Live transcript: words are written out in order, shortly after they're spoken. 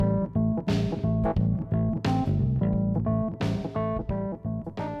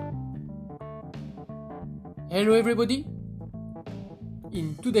Hello everybody!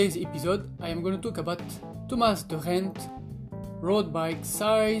 In today's episode I am going to talk about Thomas de Gendt road bike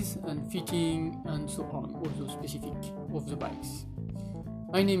size and fitting and so on, all the specific of the bikes.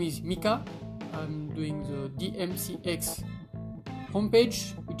 My name is Mika. I'm doing the DMCX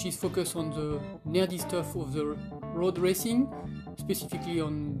homepage, which is focused on the nerdy stuff of the road racing, specifically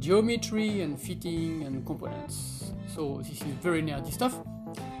on geometry and fitting and components. So this is very nerdy stuff.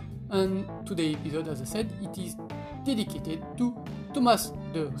 And today's episode, as I said, it is dedicated to Thomas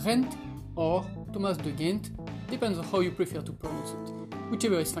de Gendt or Thomas de Gendt, depends on how you prefer to pronounce it,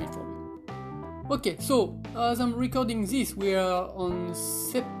 whichever is fine for me. Okay, so as I'm recording this, we are on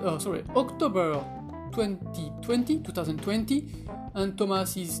October 2020, and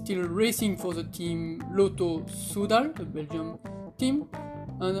Thomas is still racing for the team Lotto Soudal, a Belgium team,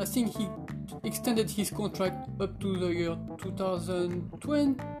 and I think he extended his contract up to the year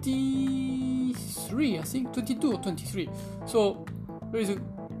 2023, I think 22 or 23. So there is a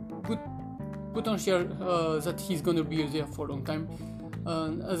good potential that he's gonna be there for a long time.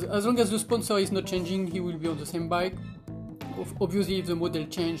 As long as the sponsor is not changing, he will be on the same bike. Obviously, if the model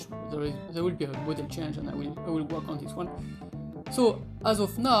change, there will be a model change, and I will work on this one. So as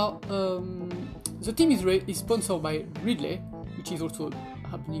of now, the team is sponsored by Ridley, which is also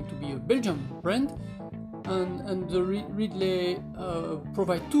happening to be a Belgian brand, and the Ridley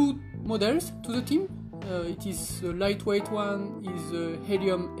provide two models to the team. It is a lightweight one, is a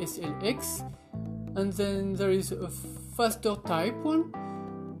Helium SLX, and then there is a faster type one,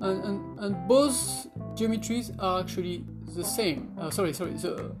 and both geometries are actually the same. Sorry,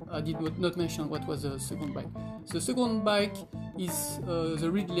 I did not mention what was the second bike. The second bike is the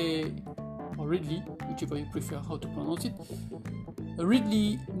Ridley, or Ridley, whichever you prefer how to pronounce it, a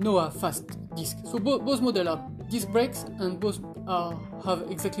Ridley Noah Fast disc. So both models are disc brakes, and both have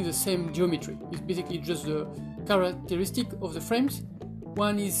exactly the same geometry. It's basically just the characteristic of the frames.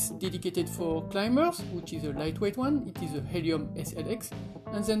 One is dedicated for climbers, which is a lightweight one. It is a Helium SLX,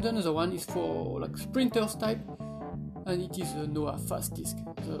 and then the other one is for like sprinters type, and it is a Noah Fast disc,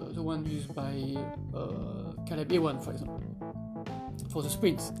 the one used by Caleb A1, for example, for the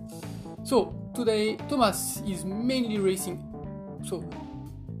sprints. So today Thomas is mainly racing. So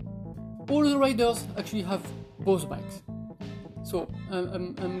all the riders actually have both bikes. So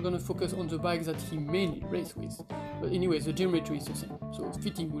I'm gonna focus on the bikes that he mainly races with. But anyway, the geometry is the same, so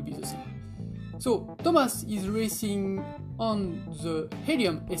fitting will be the same. So Thomas is racing on the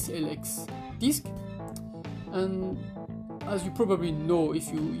Helium SLX disc, and as you probably know,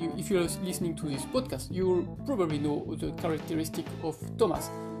 if you're listening to this podcast, you probably know the characteristic of Thomas.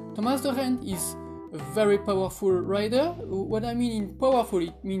 Thomas de Gendt is a very powerful rider. What I mean in powerful,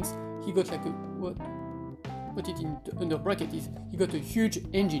 it means he got like put it in under bracket is he got a huge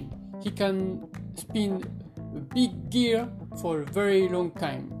engine. He can spin a big gear for a very long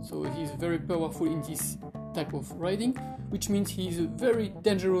time. So he's very powerful in this type of riding, which means he's a very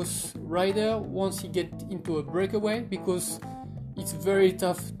dangerous rider once he gets into a breakaway, because it's very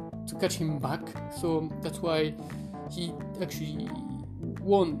tough to catch him back. So that's why he actually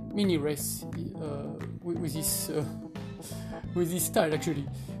won mini race with this style. Actually,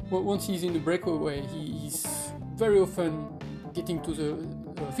 once he's in the breakaway, he's very often getting to the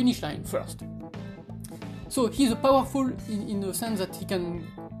finish line first. So he's powerful in the sense that he can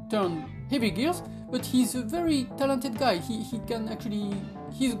turn heavy gears, but he's a very talented guy. He can actually,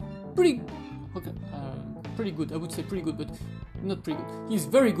 he's pretty good. I would say pretty good, but not pretty good. He's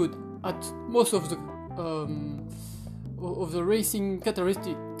very good at most of the racing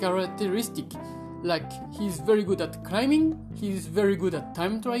characteristic. Like he's very good at climbing, he's very good at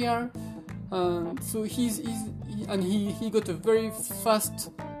time trial, so he got a very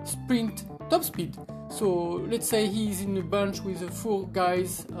fast sprint top speed. So let's say he's in a bunch with 4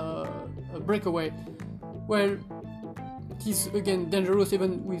 guys, a breakaway. Well, he's again dangerous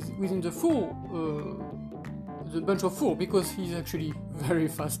even within the bunch of 4, because he's actually very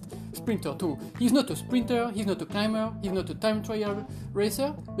fast sprinter too. He's not a sprinter, he's not a climber, he's not a time trial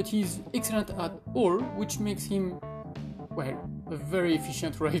racer, but he's excellent at all, which makes him, well, a very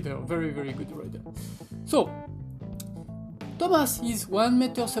efficient rider, very, very good rider. So, Thomas is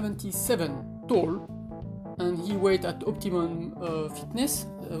 1.77 m tall, and he weighs at optimum fitness,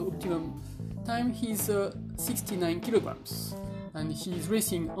 optimum time, he's 69 kilograms, and he's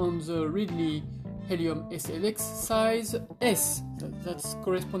racing on the Ridley Helium SLX size S, that's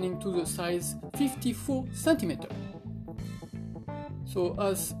corresponding to the size 54 cm. So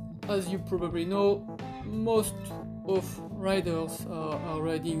as you probably know, most of riders are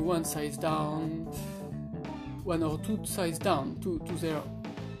riding one size down, one or two size down to their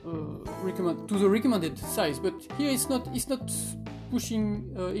the recommended size, but here it's not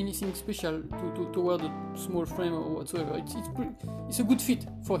pushing anything special toward a small frame or whatsoever. It's a good fit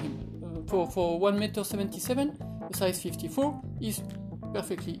for him. For 1m77 m, a size 54 is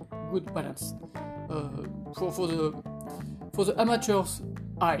perfectly good balance for the amateurs'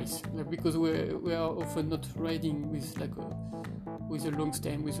 eyes, because we are often not riding with with a long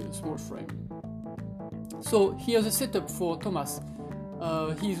stem with a small frame. So here's the setup for Thomas.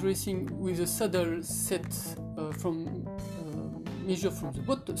 He's racing with a saddle set measure from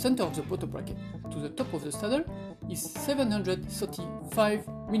the center of the bottom bracket to the top of the saddle is 735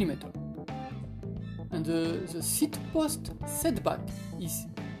 mm, and the seat post setback is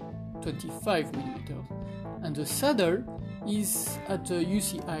 25 mm, and the saddle is at the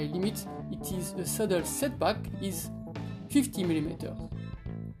UCI limit. It is the saddle setback is 50 mm.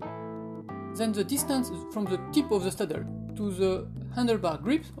 Then the distance from the tip of the saddle to the handlebar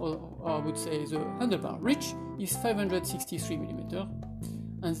grip, or I would say the handlebar reach, is 563 mm,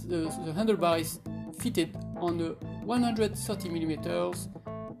 and the handlebar is fitted on the 130 mm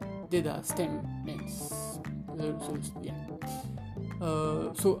DEDA stem length.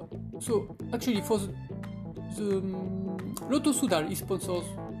 So actually, for the Lotto Soudal is sponsored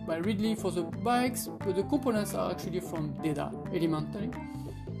by Ridley for the bikes, but the components are actually from DEDA elementally.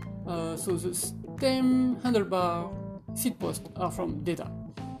 So the stem, handlebar, seat post are from DEDA,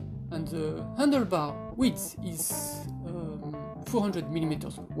 and the handlebar width is 400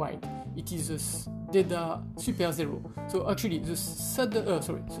 mm wide. It is a DEDA Super Zero. So actually, the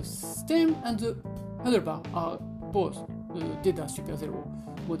stem and the handlebar are both the DEDA Super Zero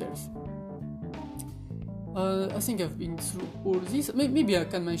models. I think I've been through all this. Maybe I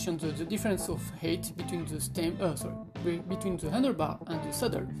can mention the difference of height between the between the handlebar and the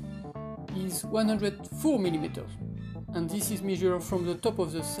saddle is 104 mm, and this is measured from the top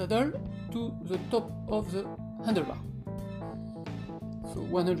of the saddle to the top of the handlebar. So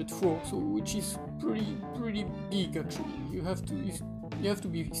 104, so which is pretty big actually. You have to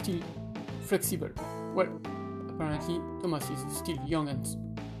be still flexible. Well, apparently Thomas is still young and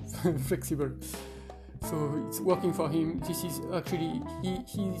flexible, so it's working for him. This is actually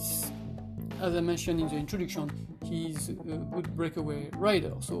he's, as I mentioned in the introduction, he's a good breakaway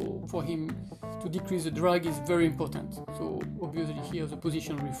rider, so for him to decrease the drag is very important. So obviously here the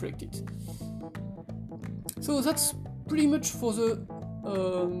position reflected. So that's pretty much for the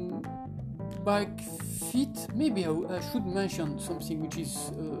bike fit. Maybe I should mention something which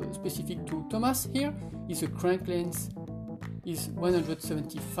is specific to Thomas here. Is a crank length is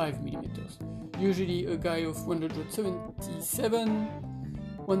 175 mm. Usually a guy of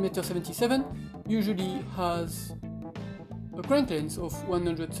 1m77 usually has a crank length of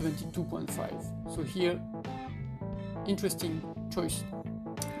 172.5. So here, interesting choice.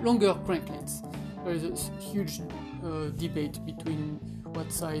 Longer crank length. There is a huge debate between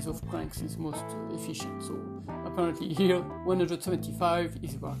what size of cranks is most efficient. So apparently here 175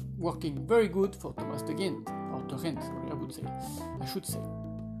 is working very good for Thomas de Gendt, or de Gendt, I should say.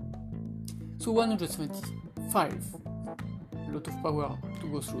 So 175, a lot of power to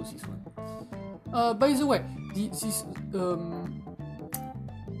go through this one. By the way,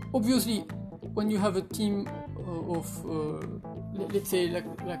 obviously when you have a team of let's say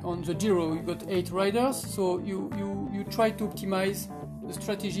like on the Giro you got 8 riders, so you try to optimize the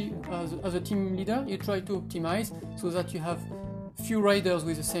strategy as a team leader. You try to optimize so that you have few riders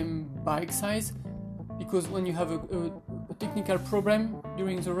with the same bike size, because when you have a technical problem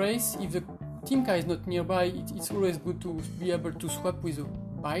during the race, if the team car is not nearby, it's always good to be able to swap with a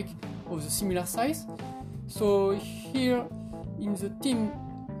bike of the similar size. So here in the team,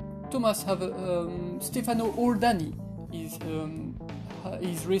 Thomas have Stefano Oldani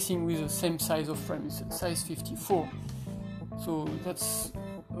is racing with the same size of frame, it's size 54. So that's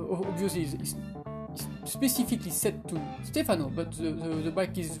obviously is specifically set to Stefano, but the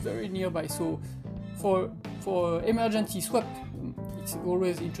bike is very nearby. So for emergency swap, it's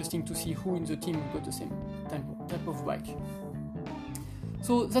always interesting to see who in the team got the same type of bike.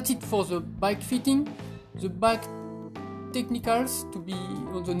 So that's it for the bike fitting. The bike technicals, to be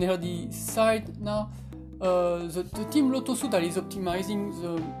on the nerdy side now. The team Lotto Soudal is optimizing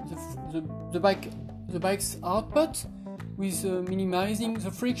the bike's output with minimizing the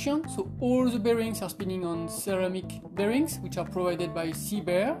friction. So all the bearings are spinning on ceramic bearings, which are provided by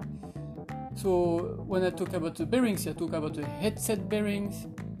Seabear. So when I talk about the bearings, I talk about the headset bearings,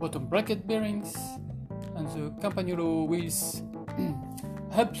 bottom bracket bearings, and the Campagnolo wheels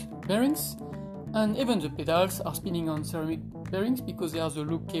hub bearings. And even the pedals are spinning on ceramic bearings because they are the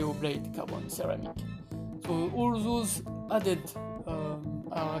Luccheo blade carbon ceramic. So all those added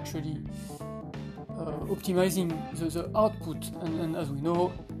are actually optimizing the output, and as we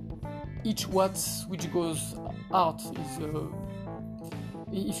know, each watt which goes out is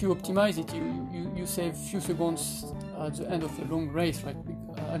if you optimize it, you save few seconds at the end of a long race, right?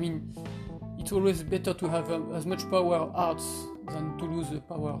 I mean, it's always better to have as much power out than to lose the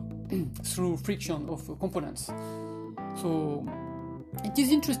power through friction of components. So it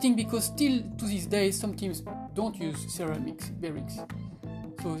is interesting because still to this day some teams don't use ceramic bearings.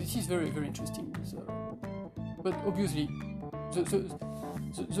 So this is very, very interesting. But obviously,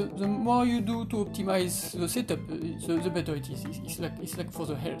 the more you do to optimize the setup, the better it is. It's like for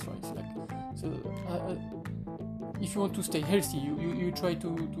the health, right? It's like if you want to stay healthy, you try to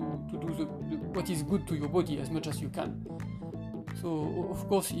do what is good to your body as much as you can. So of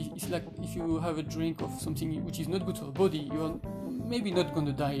course, it's like if you have a drink of something which is not good for the body, you are maybe not going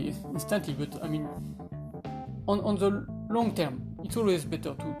to die instantly. But I mean, on the long term, it's always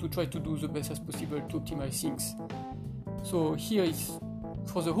better to try to do the best as possible to optimize things. So here is,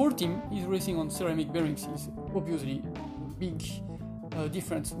 for the whole team, is racing on ceramic bearings is obviously a big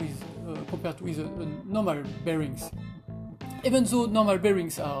difference with compared with normal bearings. Even though normal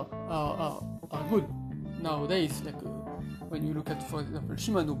bearings are good nowadays, like when you look at, for example,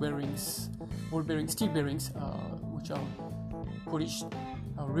 Shimano bearings, ball bearings, steel bearings, which are polished,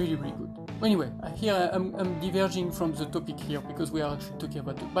 are really, really good. Anyway, here I'm diverging from the topic here because we are actually talking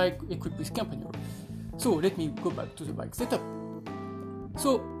about the bike equipped with Campagnolo. So let me go back to the bike setup.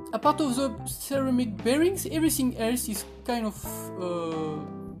 So apart of the ceramic bearings, everything else is kind of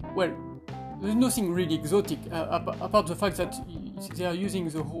well, there's nothing really exotic apart the fact that they are using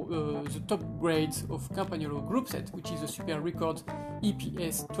the top grades of Campagnolo group set, which is a Super Record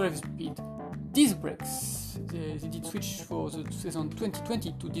EPS 12-speed disc brakes. They did switch for the season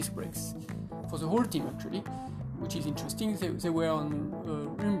 2020 to disc brakes for the whole team actually, which is interesting. They were on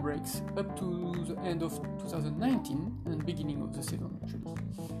rim brakes up to the end of 2019 and beginning of the season actually.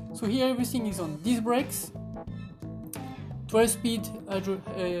 So here everything is on disc brakes, 12-speed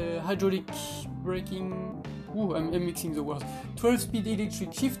hydraulic braking. I'm mixing the words. 12-speed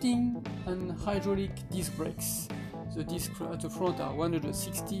electric shifting and hydraulic disc brakes. The discs at the front are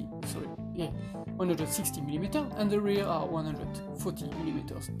 160 mm, and the rear are 140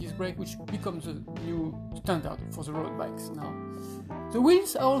 mm disc brake, which becomes a new standard for the road bikes now. The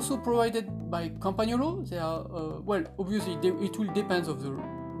wheels are also provided by Campagnolo. They are well, obviously it will depend on the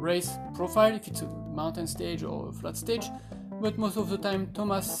race profile, if it's a mountain stage or a flat stage, but most of the time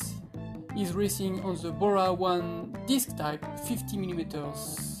Thomas is racing on the Bora 1 disc type, 50 mm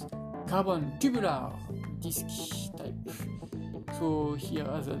carbon tubular disc type. So here,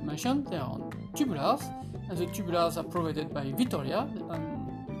 as I mentioned, they are on tubulars, and the tubulars are provided by Vittoria, and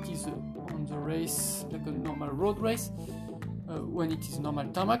it is on the race like a normal road race. When it is normal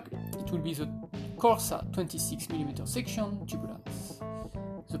tarmac, it will be the Corsa 26 mm section tubulars.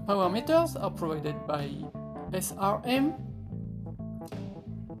 The power meters are provided by SRM.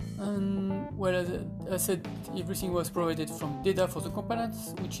 And well, as I said, everything was provided from DEDA for the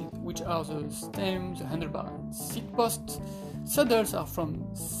components, which are the stem, the handlebar, and seat post. Saddles are from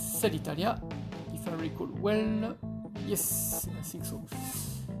Sellitalia, if I recall well. Yes, I think so.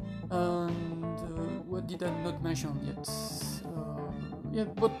 And what did I not mention yet? Yeah,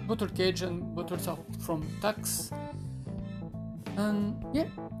 bottle cage and bottles are from Tacx. And yeah,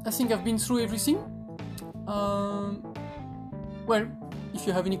 I think I've been through everything. Well, if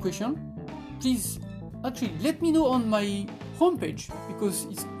you have any question, please actually let me know on my homepage, because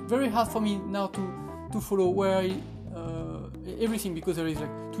it's very hard for me now to follow where everything, because there is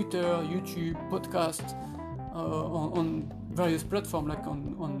like Twitter, YouTube, podcast on various platforms like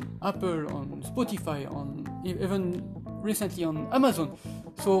on Apple, on Spotify, on even recently on Amazon.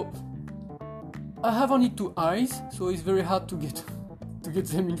 So I have only 2 eyes, so it's very hard to get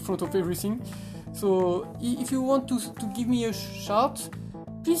them in front of everything. So if you want to give me a shout,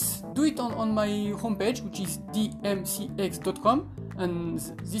 please do it on my homepage, which is dmcx.com, and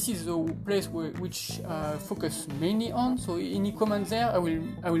this is the place which I focus mainly on. So any comment there, I will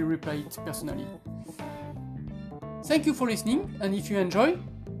reply it personally. Thank you for listening, and if you enjoy,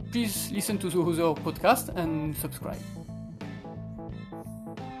 please listen to the other podcast and subscribe.